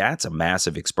about it, that's a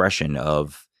massive expression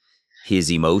of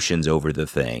his emotions over the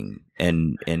thing.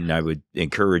 And I would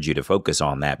encourage you to focus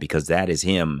on that, because that is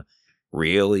him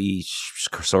really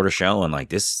sort of showing like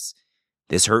this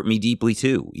hurt me deeply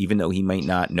too, even though he might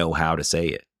not know how to say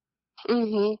it.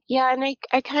 Yeah, and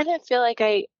I kind of feel like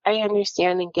I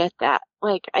understand and get that.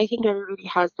 Like, I think everybody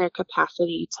has their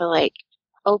capacity to like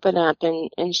open up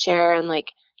and share and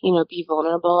like, you know, be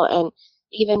vulnerable. And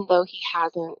even though he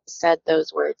hasn't said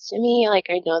those words to me, like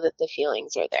I know that the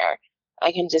feelings are there.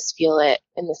 I can just feel it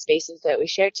in the spaces that we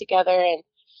share together. And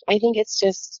I think it's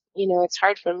just, you know, it's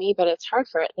hard for me, but it's hard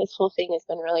for it. This whole thing has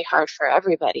been really hard for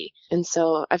everybody. And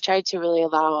so I've tried to really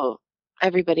allow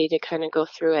everybody to kind of go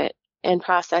through it and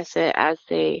process it as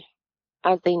they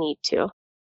need to.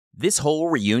 This whole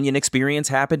reunion experience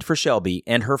happened for Shelby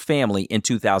and her family in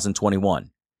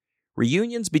 2021.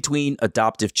 Reunions between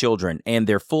adoptive children and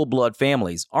their full-blood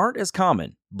families aren't as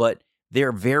common, but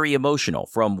they're very emotional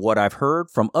from what I've heard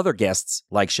from other guests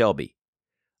like Shelby.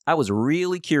 I was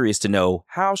really curious to know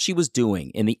how she was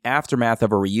doing in the aftermath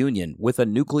of a reunion with a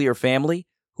nuclear family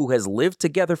who has lived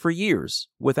together for years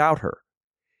without her.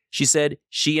 She said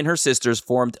she and her sisters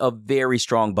formed a very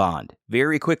strong bond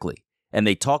very quickly, and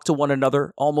they talk to one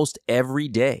another almost every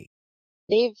day.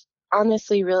 They've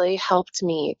honestly really helped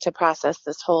me to process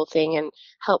this whole thing and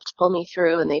helped pull me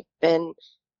through. And they've been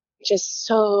just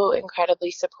so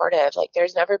incredibly supportive. Like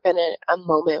there's never been a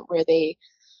moment where they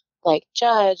like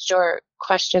judged or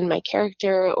questioned my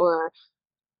character or,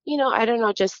 you know, I don't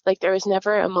know, just like there was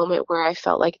never a moment where I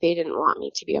felt like they didn't want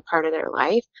me to be a part of their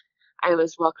life. I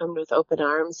was welcomed with open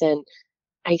arms. And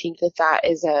I think that that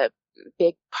is a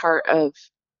big part of,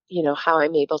 you know, how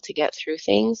I'm able to get through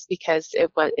things, because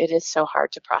it is so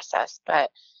hard to process.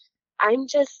 But I'm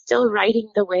just still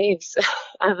riding the waves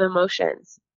of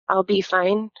emotions. I'll be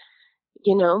fine,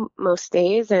 you know, most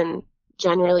days, and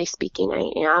generally speaking,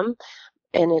 I am.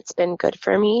 And it's been good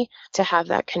for me to have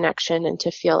that connection and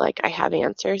to feel like I have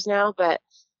answers now. But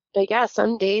yeah,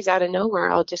 some days out of nowhere,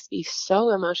 I'll just be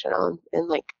so emotional and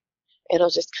like, it'll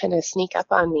just kind of sneak up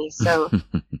on me. So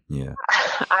yeah,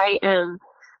 I am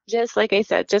just, like I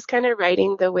said, just kind of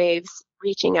riding the waves,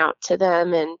 reaching out to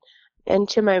them and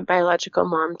to my biological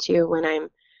mom too, when I'm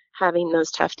having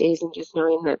those tough days, and just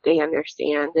knowing that they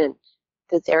understand and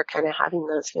that they're kind of having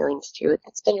those feelings too.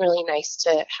 It's been really nice to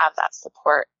have that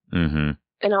support.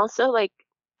 And also, like,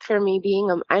 for me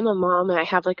I'm a mom, and I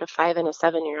have like a 5 and a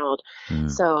 7-year-old.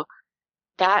 So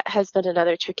that has been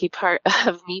another tricky part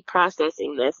of me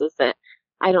processing this, is that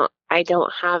I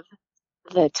don't have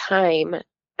the time,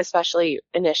 especially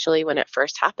initially when it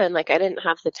first happened. Like I didn't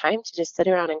have the time to just sit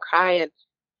around and cry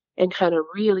and kind of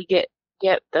really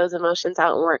get those emotions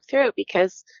out and work through it,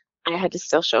 because I had to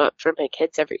still show up for my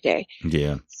kids every day.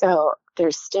 Yeah. So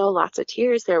there's still lots of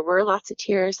tears. There were lots of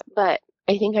tears, but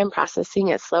I think I'm processing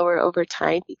it slower over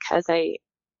time because I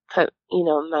put, you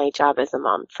know, my job as a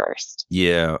mom first.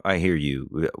 Yeah, I hear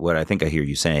you. What I think I hear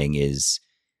you saying is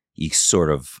you sort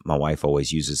of, my wife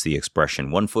always uses the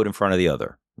expression, one foot in front of the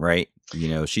other, right? You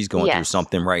know, she's going through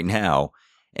something right now.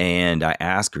 And I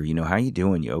ask her, you know, how you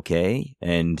doing? You okay?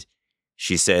 And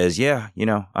she says, yeah, you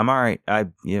know, I'm all right.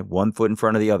 One foot in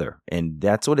front of the other. And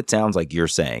that's what it sounds like you're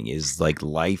saying, is like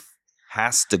life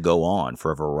has to go on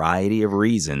for a variety of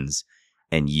reasons.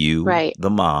 And you, right, the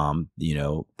mom, you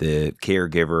know, the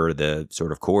caregiver, the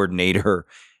sort of coordinator,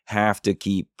 have to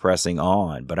keep pressing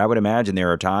on. But I would imagine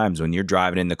there are times when you're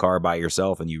driving in the car by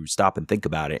yourself and you stop and think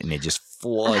about it and it just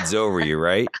floods over you,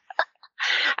 right?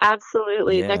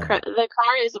 Absolutely. Yeah. The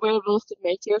car is where most of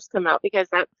my tears come out, because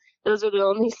those are the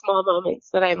only small moments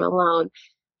that I'm alone.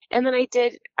 And then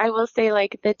I will say,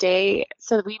 like, the day,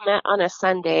 so we met on a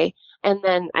Sunday, and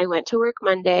then I went to work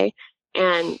Monday,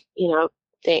 and, you know,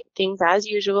 things as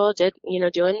usual,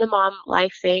 doing the mom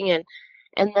life thing.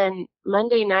 And then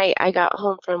Monday night I got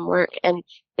home from work, and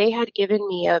they had given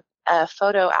me a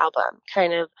photo album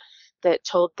kind of that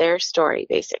told their story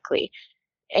basically.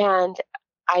 And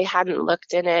I hadn't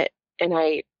looked in it, and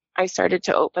I started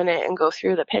to open it and go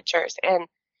through the pictures. And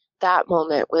that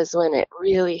moment was when it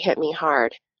really hit me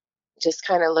hard, just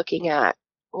kind of looking at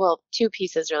well, two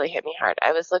pieces really hit me hard.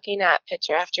 I was looking at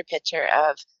picture after picture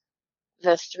of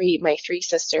my three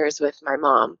sisters with my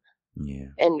mom. Yeah.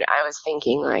 And I was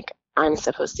thinking, like, I'm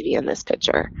supposed to be in this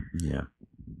picture. Yeah.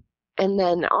 And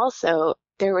then also,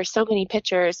 there were so many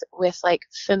pictures with, like,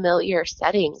 familiar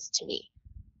settings to me.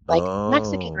 Like,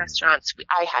 Mexican restaurants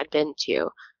I had been to.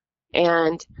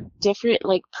 And different,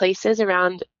 like, places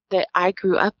around that I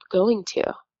grew up going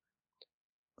to.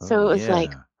 So it was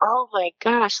like, oh my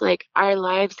gosh, like, our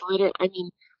lives literally, I mean,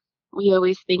 we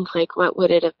always think, like, what would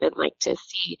it have been like to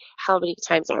see how many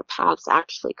times our paths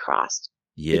actually crossed?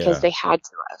 Yeah. Because they had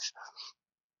to have.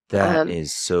 That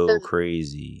is so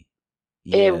crazy.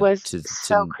 Yeah, it was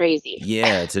so crazy.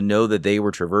 Yeah, to know that they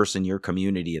were traversing your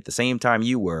community at the same time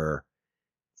you were.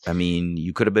 I mean,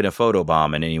 you could have been a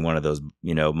photobomb in any one of those,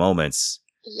 moments.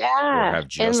 Yeah. Or have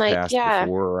just passed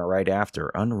before or right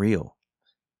after. Unreal.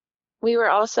 We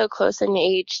were also close in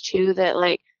age, too, that,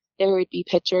 like, there would be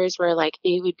pictures where, like,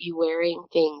 they would be wearing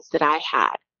things that I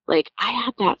had. Like, I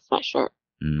had that sweatshirt.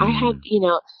 I had,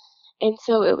 and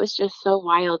so it was just so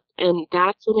wild. And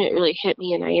that's when it really hit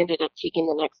me. And I ended up taking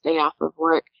the next day off of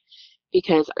work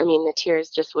because, I mean, the tears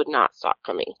just would not stop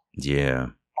coming. Yeah.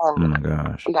 And oh my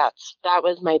gosh. That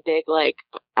was my big, like,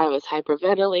 I was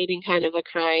hyperventilating kind of a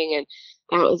crying. And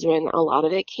that was when a lot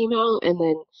of it came out. And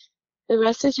then the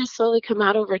rest has just slowly come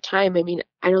out over time. I mean,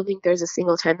 I don't think there's a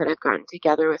single time that I've gotten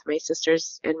together with my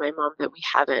sisters and my mom that we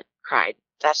haven't cried.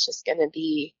 That's just going to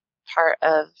be part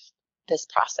of this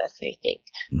process, I think.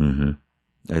 Mm-hmm.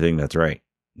 I think that's right.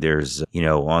 There's,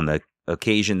 on the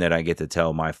occasion that I get to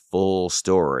tell my full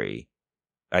story,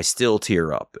 I still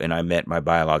tear up. And I met my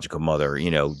biological mother,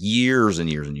 years and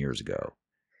years and years ago.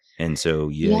 And so,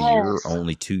 you're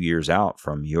only 2 years out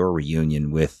from your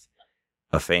reunion with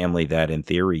a family that in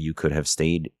theory you could have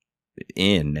stayed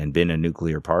in and been a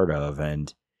nuclear part of.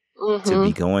 And to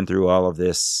be going through all of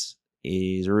this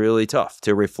is really tough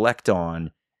to reflect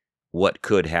on what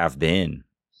could have been.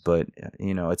 But,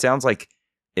 it sounds like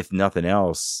if nothing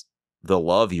else, the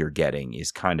love you're getting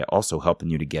is kind of also helping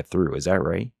you to get through. Is that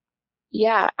right?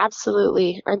 Yeah,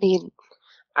 absolutely. I mean,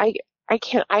 I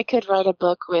could write a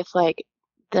book with, like,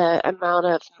 the amount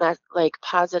of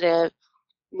positive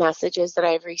messages that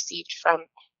I've received from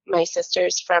my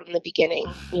sisters from the beginning,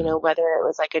 whether it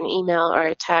was like an email or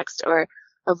a text or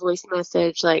a voice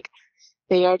message, like,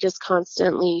 they are just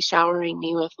constantly showering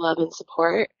me with love and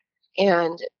support.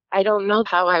 And I don't know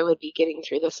how I would be getting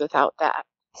through this without that.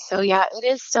 So yeah, it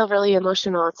is still really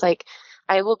emotional. It's like,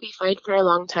 I will be fine for a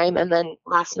long time. And then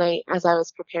last night, as I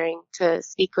was preparing to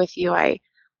speak with you, I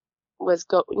was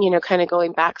kind of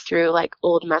going back through, like,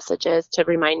 old messages to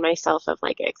remind myself of,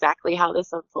 like, exactly how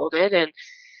this unfolded.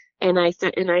 And I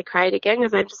cried again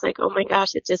because I'm just like, oh my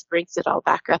gosh, it just brings it all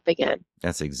back up again.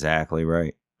 That's exactly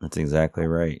right.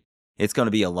 It's going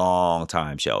to be a long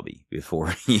time, Shelby,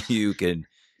 before you can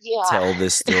tell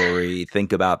this story,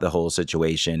 think about the whole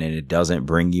situation, and it doesn't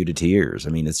bring you to tears.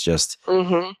 I mean, it's just,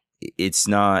 it's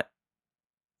not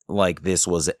like this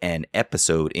was an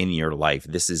episode in your life.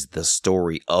 This is the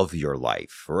story of your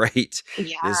life, right?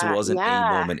 Yeah, this wasn't a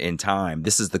moment in time.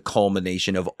 This is the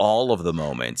culmination of all of the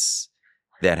moments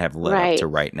that have led up to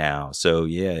right now. So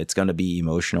yeah, it's going to be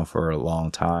emotional for a long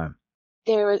time.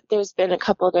 There's been a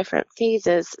couple different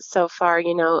phases so far,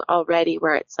 already,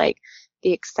 where it's like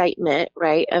the excitement,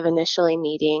 right, of initially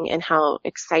meeting and how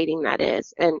exciting that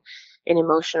is and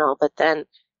emotional. But then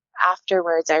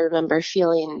afterwards, I remember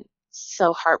feeling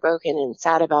so heartbroken and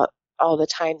sad about all the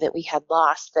time that we had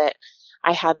lost, that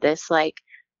I had this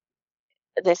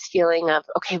feeling of,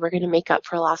 okay, we're going to make up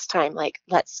for lost time. Like,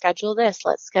 let's schedule this,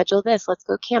 let's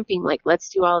go camping, like, let's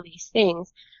do all these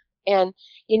things. And,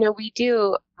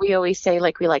 we always say,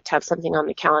 like, we like to have something on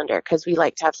the calendar because we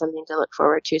like to have something to look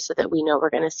forward to so that we know we're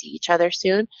going to see each other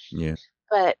soon. Yeah.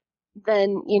 But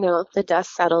then, the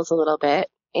dust settles a little bit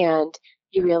and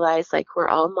you realize, like, we're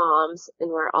all moms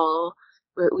and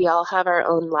we all have our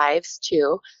own lives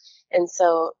too. And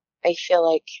so I feel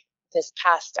like this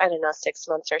past, 6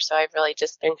 months or so, I've really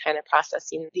just been kind of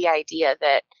processing the idea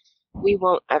that we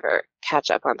won't ever catch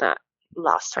up on that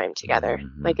lost time together.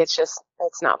 Mm-hmm. Like, it's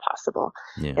not possible.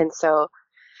 Yeah. And so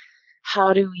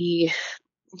how do we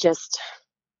just,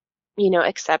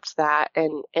 accept that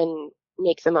and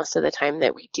make the most of the time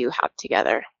that we do have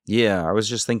together? Yeah, I was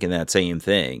just thinking that same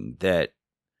thing, that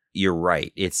you're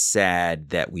right. It's sad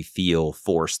that we feel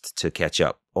forced to catch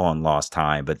up on lost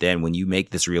time. But then when you make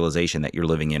this realization that you're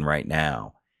living in right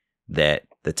now, that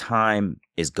the time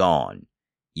is gone,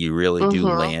 you really do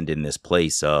land in this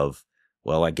place of,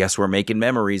 well, I guess we're making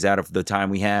memories out of the time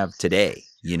we have today,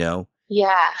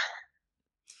 Yeah.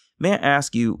 May I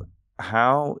ask you,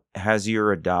 how has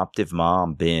your adoptive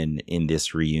mom been in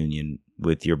this reunion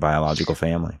with your biological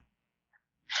family?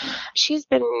 She's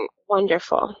been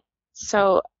wonderful.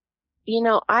 So,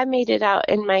 I made it out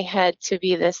in my head to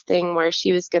be this thing where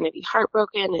she was going to be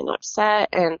heartbroken and upset.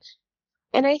 And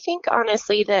I think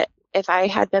honestly that if I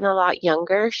had been a lot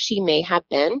younger, she may have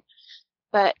been.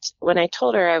 But when I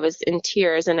told her, I was in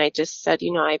tears, and I just said,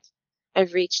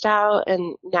 I've reached out,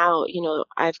 and now,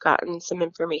 I've gotten some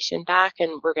information back,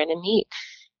 and we're going to meet.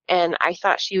 And I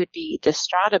thought she would be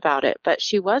distraught about it, but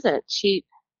she wasn't. She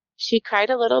cried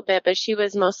a little bit, but she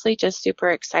was mostly just super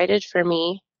excited for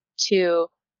me to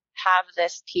have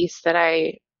this piece that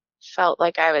I felt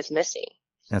like I was missing.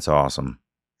 That's awesome.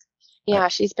 Yeah,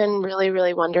 she's been really,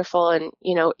 really wonderful. And,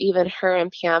 even her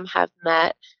and Pam have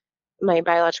met. My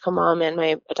biological mom and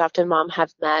my adopted mom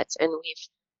have met, and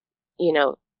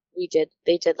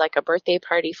they did like a birthday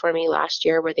party for me last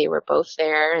year where they were both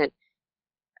there. And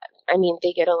I mean,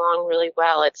 they get along really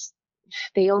well.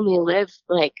 They only live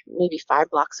like maybe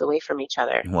 5 blocks away from each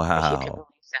other. Wow. If you can believe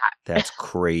that. That's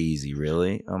crazy.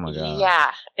 Really? Oh my God. Yeah,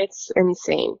 it's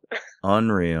insane.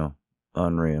 Unreal.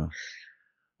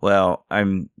 Well,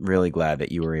 I'm really glad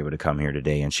that you were able to come here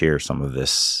today and share some of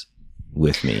this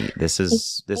with me. This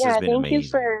has been amazing. Thank you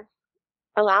for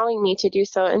allowing me to do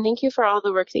so. And thank you for all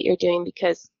the work that you're doing,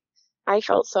 because I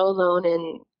felt so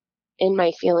alone in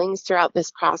my feelings throughout this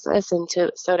process. And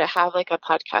to have like a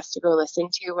podcast to go listen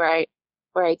to where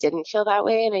I didn't feel that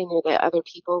way, and I knew that other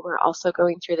people were also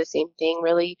going through the same thing,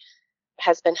 really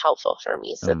has been helpful for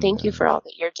me. So thank you for all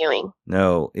that you're doing.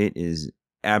 No, it is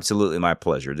absolutely my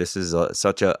pleasure. This is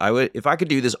if I could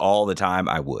do this all the time,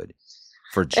 I would,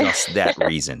 for just that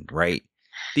reason, right?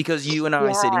 Because you and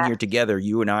I sitting here together,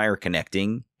 you and I are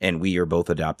connecting, and we are both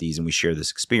adoptees, and we share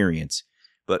this experience.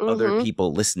 But other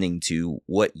people listening to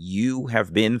what you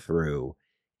have been through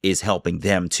is helping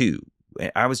them too.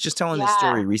 I was just telling this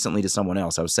story recently to someone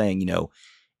else. I was saying,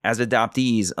 as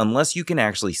adoptees, unless you can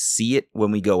actually see it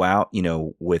when we go out,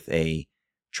 with a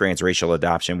transracial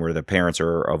adoption where the parents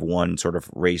are of one sort of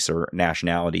race or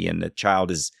nationality and the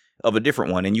child is of a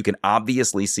different one, and you can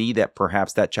obviously see that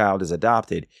perhaps that child is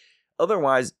adopted.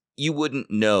 Otherwise, you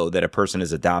wouldn't know that a person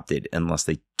is adopted unless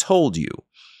they told you.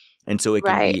 And so it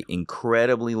can be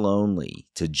incredibly lonely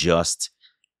to just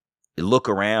look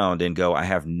around and go, I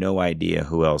have no idea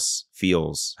who else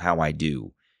feels how I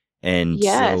do. And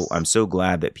so I'm so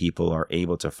glad that people are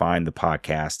able to find the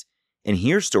podcast and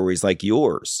hear stories like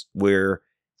yours, where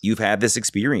you've had this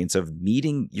experience of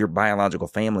meeting your biological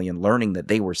family and learning that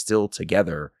they were still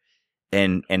together,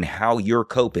 and how you're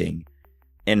coping,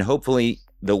 and hopefully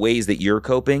the ways that you're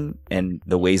coping and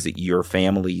the ways that your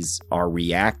families are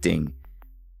reacting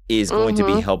is going to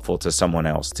be helpful to someone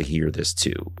else to hear this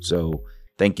too. So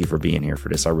thank you for being here for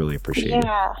this. I really appreciate it.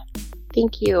 Yeah,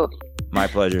 thank you. My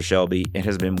pleasure, Shelby. It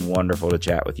has been wonderful to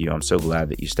chat with you. I'm so glad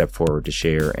that you stepped forward to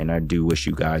share, and I do wish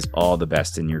you guys all the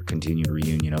best in your continued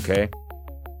reunion, okay?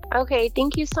 Okay,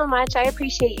 thank you so much. I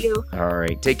appreciate you. All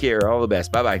right, take care. All the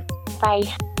best. Bye-bye. Bye.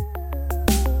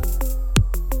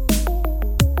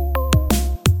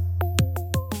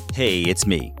 Hey, it's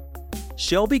me.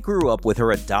 Shelby grew up with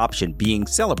her adoption being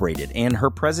celebrated and her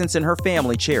presence in her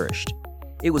family cherished.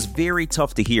 It was very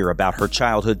tough to hear about her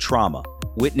childhood trauma,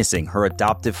 witnessing her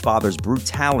adoptive father's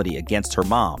brutality against her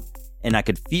mom, and I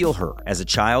could feel her as a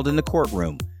child in the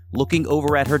courtroom, looking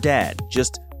over at her dad,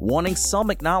 just wanting some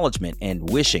acknowledgement and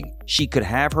wishing she could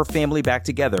have her family back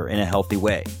together in a healthy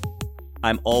way.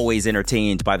 I'm always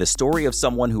entertained by the story of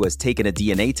someone who has taken a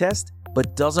DNA test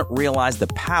but doesn't realize the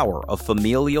power of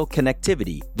familial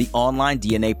connectivity the online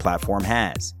DNA platform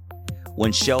has.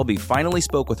 When Shelby finally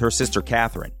spoke with her sister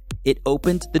Catherine, it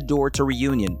opened the door to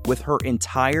reunion with her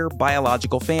entire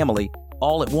biological family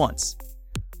all at once.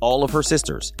 All of her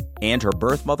sisters and her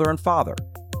birth mother and father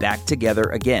back together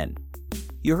again.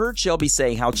 You heard Shelby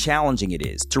say how challenging it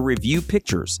is to review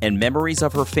pictures and memories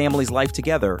of her family's life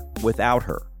together without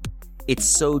her. It's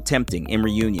so tempting in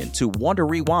reunion to want to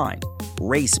rewind,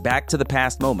 race back to the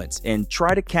past moments, and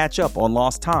try to catch up on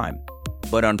lost time.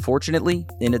 But unfortunately,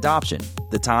 in adoption,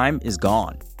 the time is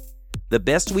gone. The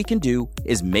best we can do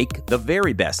is make the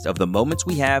very best of the moments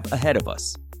we have ahead of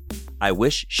us. I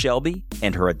wish Shelby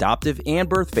and her adoptive and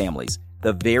birth families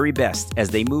the very best as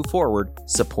they move forward,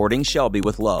 supporting Shelby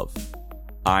with love.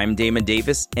 I'm Damon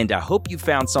Davis, and I hope you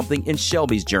found something in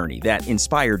Shelby's journey that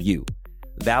inspired you,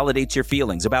 validates your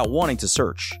feelings about wanting to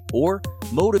search, or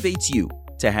motivates you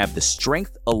to have the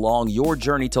strength along your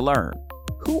journey to learn,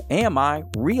 who am I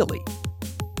really?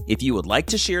 If you would like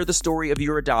to share the story of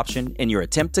your adoption and your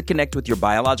attempt to connect with your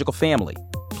biological family,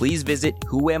 please visit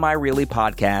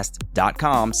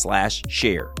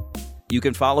whoamireallypodcast.com/share. You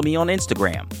can follow me on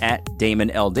Instagram at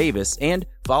Damon L. Davis and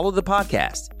follow the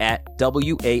podcast at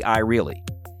WAI Really.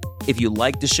 If you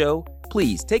like the show,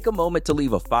 please take a moment to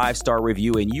leave a 5-star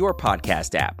review in your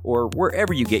podcast app or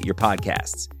wherever you get your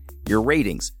podcasts. Your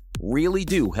ratings really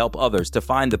do help others to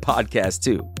find the podcast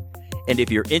too. And if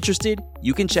you're interested,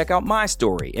 you can check out my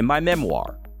story in my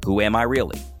memoir, Who Am I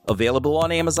Really? Available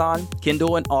on Amazon,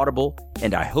 Kindle, and Audible,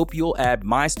 and I hope you'll add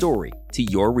my story to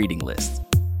your reading list.